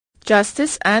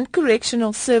Justice and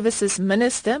Correctional Services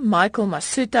Minister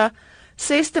Masutha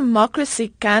says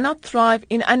democracy cannot thrive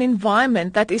in an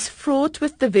environment that is fraught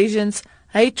with divisions,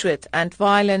 hatred and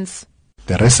violence.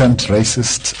 The recent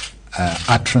racist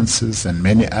utterances and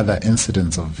many other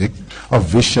incidents of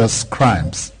vicious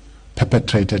crimes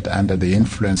perpetrated under the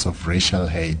influence of racial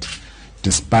hate,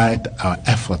 despite our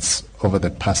efforts over the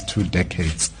past 2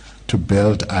 decades to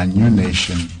build our new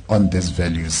nation on these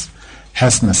values,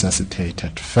 has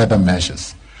necessitated further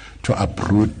measures to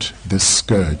uproot this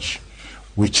scourge,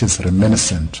 which is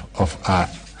reminiscent of our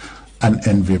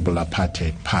unenviable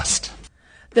apartheid past.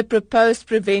 The proposed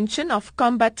Prevention of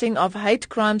Combating of Hate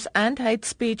Crimes and Hate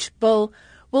Speech Bill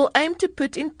will aim to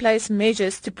put in place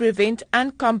measures to prevent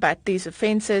and combat these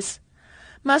offences.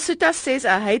 Masutha says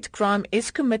a hate crime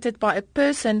is committed by a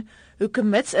person who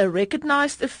commits a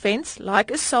recognized offence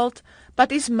like assault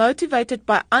but is motivated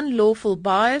by unlawful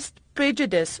bias,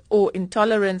 prejudice or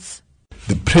intolerance.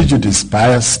 The prejudice,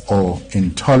 bias or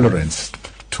intolerance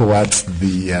towards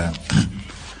the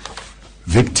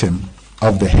victim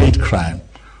of the hate crime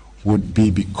would be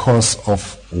because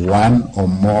of one or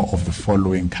more of the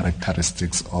following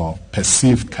characteristics or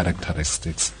perceived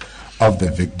characteristics of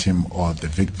the victim or the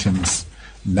victim's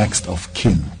next of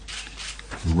kin: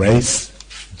 race,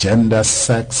 gender,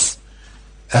 sex,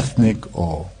 ethnic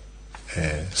or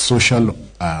social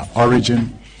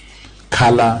origin,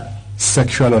 color,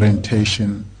 sexual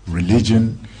orientation,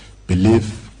 religion,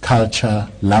 belief, culture,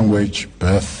 language,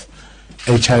 birth,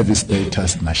 HIV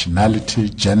status, nationality,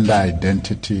 gender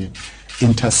identity,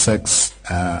 intersex,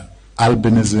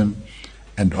 albinism,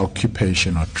 and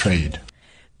occupation or trade.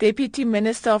 Deputy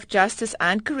Minister of Justice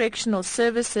and Correctional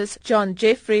Services, John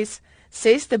Jeffries,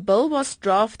 says the bill was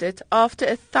drafted after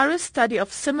a thorough study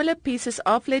of similar pieces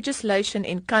of legislation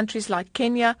in countries like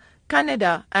Kenya,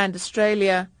 Canada, and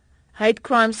Australia. Hate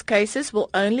crimes cases will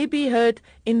only be heard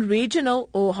in regional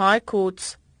or high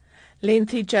courts.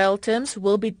 Lengthy jail terms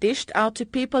will be dished out to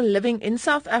people living in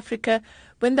South Africa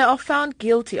when they are found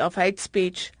guilty of hate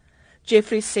speech.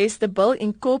 Jeffries says the bill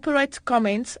incorporates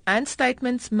comments and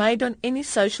statements made on any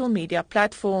social media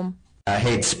platform.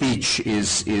 Hate speech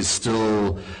is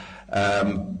still,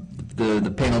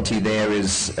 the penalty there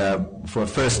is for a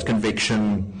first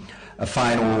conviction, a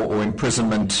fine or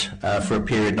imprisonment for a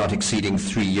period not exceeding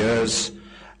 3 years.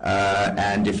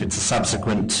 And if it's a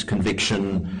subsequent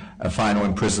conviction, a fine or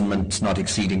imprisonment not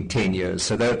exceeding 10 years.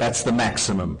 So that's the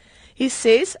maximum. He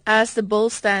says, as the bill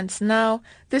stands now,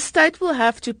 the state will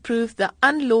have to prove the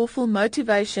unlawful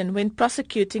motivation when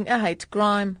prosecuting a hate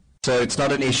crime. So it's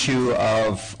not an issue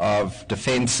of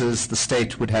defences. The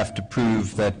state would have to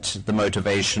prove that the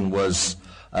motivation was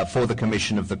for the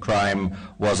commission of the crime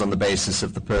was on the basis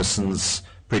of the person's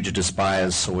prejudice,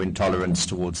 bias or intolerance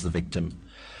towards the victim.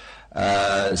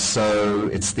 So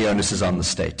the onus is on the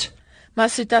state.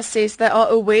 Masutha says they are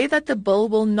aware that the bill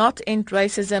will not end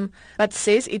racism, but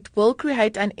says it will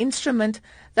create an instrument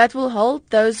that will hold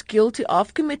those guilty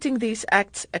of committing these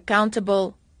acts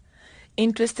accountable.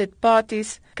 Interested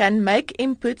parties can make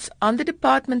inputs on the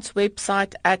department's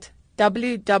website at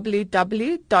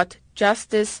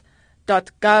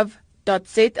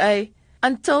www.justice.gov.za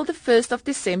until the 1st of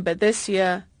December this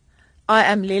year. I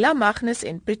am Liela Magnus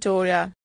in Pretoria.